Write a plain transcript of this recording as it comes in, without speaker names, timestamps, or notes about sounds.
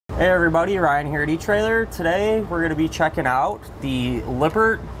Hey everybody, Ryan here at eTrailer. Today we're going to be checking out the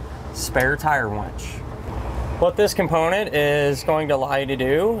Lippert Spare Tire Winch. What this component is going to allow you to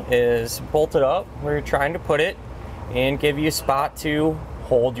do is bolt it up where you're trying to put it and give you a spot to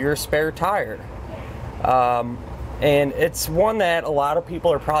hold your spare tire. And it's one that a lot of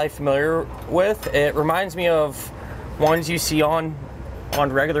people are probably familiar with. It reminds me of ones you see on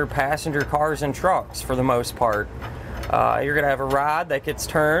regular passenger cars and trucks for the most part. You're going to have a rod that gets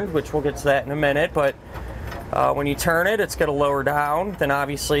turned, which we'll get to that in a minute, but when you turn it, it's going to lower down. Then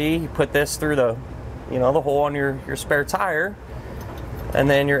obviously you put this through the hole on your spare tire, and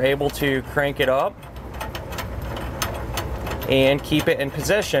then you're able to crank it up and keep it in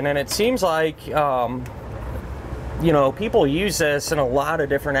position. And it seems like people use this in a lot of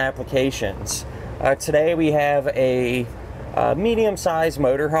different applications. Today we have a medium-sized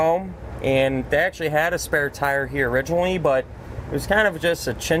motorhome, and they actually had a spare tire here originally, but it was kind of just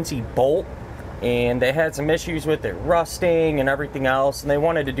a chintzy bolt, and they had some issues with it rusting and everything else, and they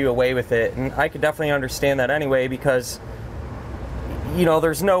wanted to do away with it. And I could definitely understand that anyway, because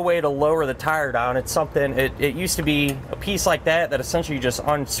there's no way to lower the tire down. It's something, it used to be a piece like that essentially just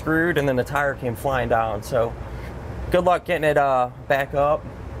unscrewed and then the tire came flying down. So good luck getting it back up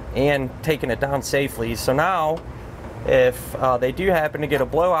and taking it down safely. So now if they do happen to get a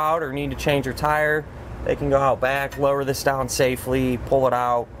blowout or need to change your tire, they can go out back, lower this down safely, pull it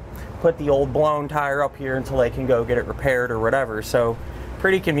out, put the old blown tire up here until they can go get it repaired or whatever. So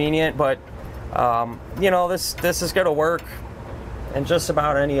pretty convenient, but this is going to work in just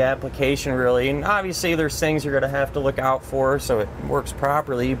about any application really. And obviously there's things you're going to have to look out for so it works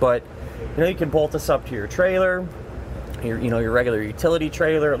properly, but you can bolt this up to your trailer, your regular utility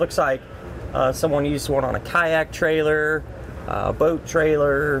trailer. It looks like someone used one on a kayak trailer, boat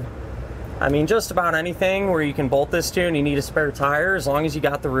trailer. I mean, just about anything where you can bolt this to and you need a spare tire, as long as you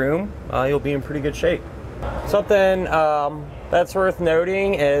got the room, you'll be in pretty good shape. Something that's worth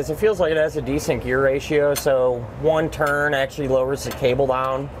noting is it feels like it has a decent gear ratio, so one turn actually lowers the cable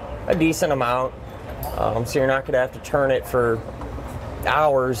down a decent amount. So you're not going to have to turn it for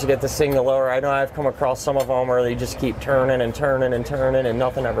hours to get this thing to lower. I know I've come across some of them where they just keep turning and turning and turning and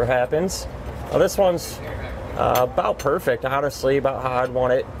nothing ever happens. Well, this one's about perfect, honestly, about how I'd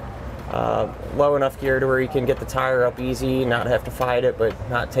want it. Low enough gear to where you can get the tire up easy, not have to fight it, but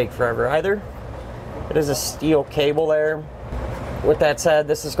not take forever either. It is a steel cable there. With that said,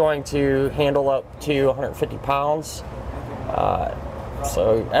 this is going to handle up to 150 pounds.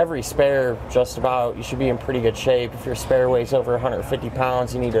 So every spare, just about, you should be in pretty good shape. If your spare weighs over 150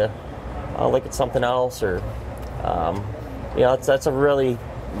 pounds, you need to look at something else, or that's a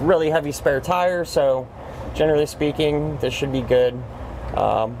really heavy spare tire. So generally speaking, this should be good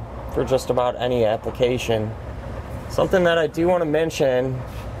for just about any application. Something that I do want to mention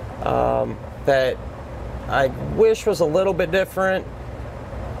that I wish was a little bit different,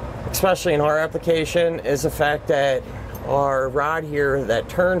 especially in our application, is the fact that our rod here that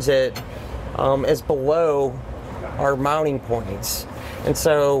turns it is below our mounting points. And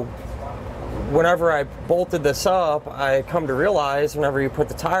so whenever I bolted this up, I come to realize whenever you put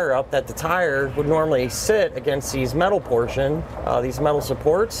the tire up that the tire would normally sit against these metal these metal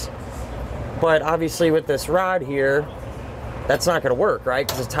supports. But obviously with this rod here, that's not going to work, right?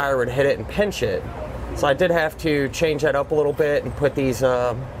 Because the tire would hit it and pinch it. So I did have to change that up a little bit and put these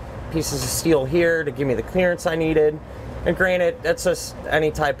pieces of steel here to give me the clearance I needed. And granted, that's just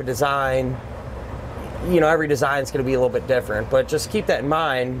any type of design. Every design is going to be a little bit different, but just keep that in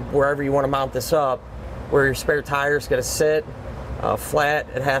mind wherever you want to mount this up. Where your spare tire is going to sit flat,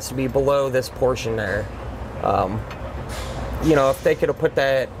 it has to be below this portion there. If they could have put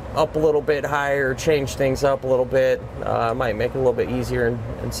that up a little bit higher, changed things up a little bit, it might make it a little bit easier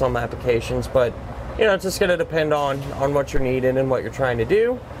in some applications. But it's just going to depend on what you're needing and what you're trying to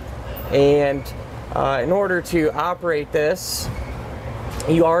do. And in order to operate this,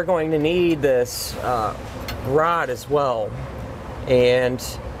 you are going to need this rod as well. And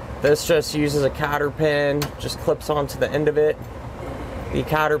this just uses a cotter pin, just clips onto the end of it. The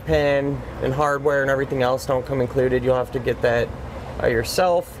cotter pin and hardware and everything else don't come included. You'll have to get that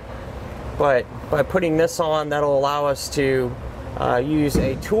yourself. But by putting this on, that'll allow us to use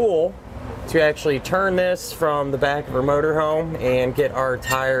a tool to actually turn this from the back of our motorhome and get our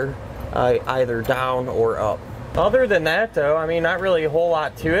tire either down or up. Other than that though, I mean, not really a whole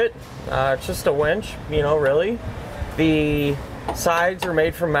lot to it. It's just a winch, really. The sides are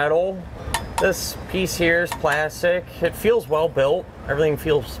made from metal. This piece here is plastic. It feels well built. Everything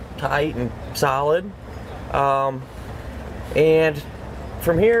feels tight and solid. And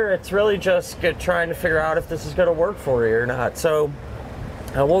from here, it's really just trying to figure out if this is going to work for you or not. So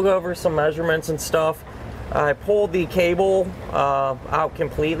We'll go over some measurements and stuff. I pulled the cable out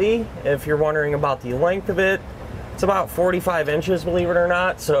completely. If you're wondering about the length of it, it's about 45 inches, believe it or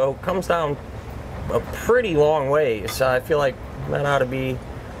not, so it comes down a pretty long way. So I feel like that ought to be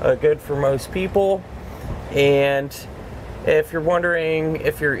good for most people. And if you're wondering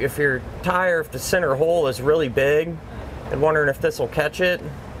if your tire, if the center hole is really big and wondering if this will catch it,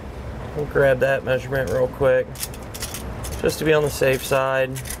 we'll grab that measurement real quick just to be on the safe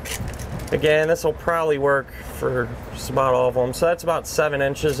side. Again, this will probably work for just about all of them. So that's about 7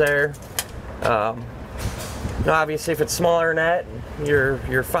 inches there. Now obviously, if it's smaller than that,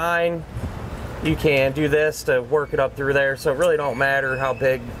 you're fine. You can do this to work it up through there. So it really don't matter how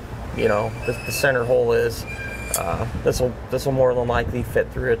big, you know, the center hole is. This will more than likely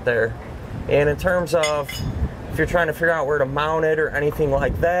fit through it there. And in terms of if you're trying to figure out where to mount it or anything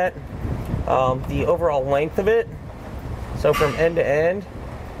like that, the overall length of it, so from end to end,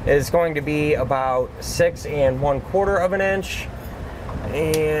 is going to be about 6 1/4 inches.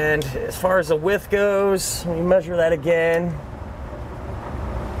 And as far as the width goes, let me measure that again.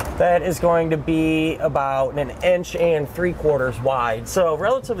 That is going to be about 1 3/4 inches wide. So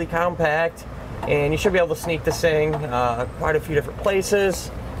relatively compact, and you should be able to sneak this thing quite a few different places.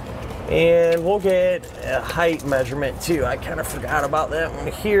 And we'll get a height measurement too. I kind of forgot about that one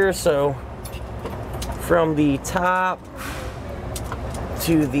here. So from the top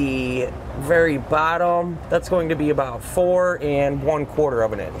to the very bottom, that's going to be about 4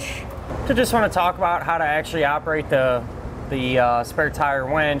 1/4 inches. So just want to talk about how to actually operate the spare tire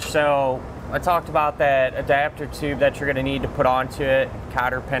winch. So I talked about that adapter tube that you're going to need to put onto it,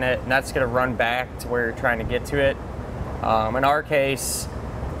 cotter pin it, and that's going to run back to where you're trying to get to it. In our case,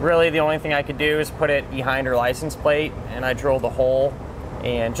 really the only thing I could do is put it behind your license plate, and I drilled a hole.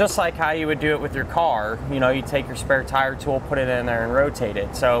 And just like how you would do it with your car, you know, you take your spare tire tool, put it in there and rotate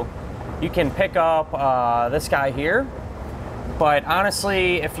it. So you can pick up this guy here, but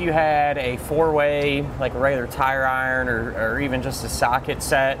honestly, if you had a 4-way, like a regular tire iron, or even just a socket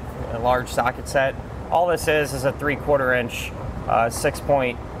set, a large socket set, all this is a 3/4 inch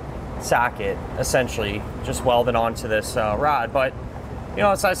 6-point socket, essentially, just welded onto this rod. But you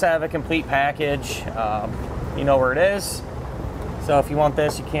know, it's nice to have a complete package. You know where it is. So if you want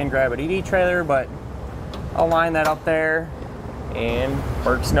this, you can grab it at etrailer, but I'll line that up there, and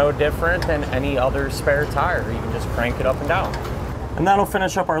works no different than any other spare tire. You can just crank it up and down. And that'll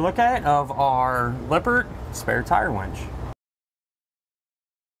finish up our look at of our Lippert Spare Tire Winch.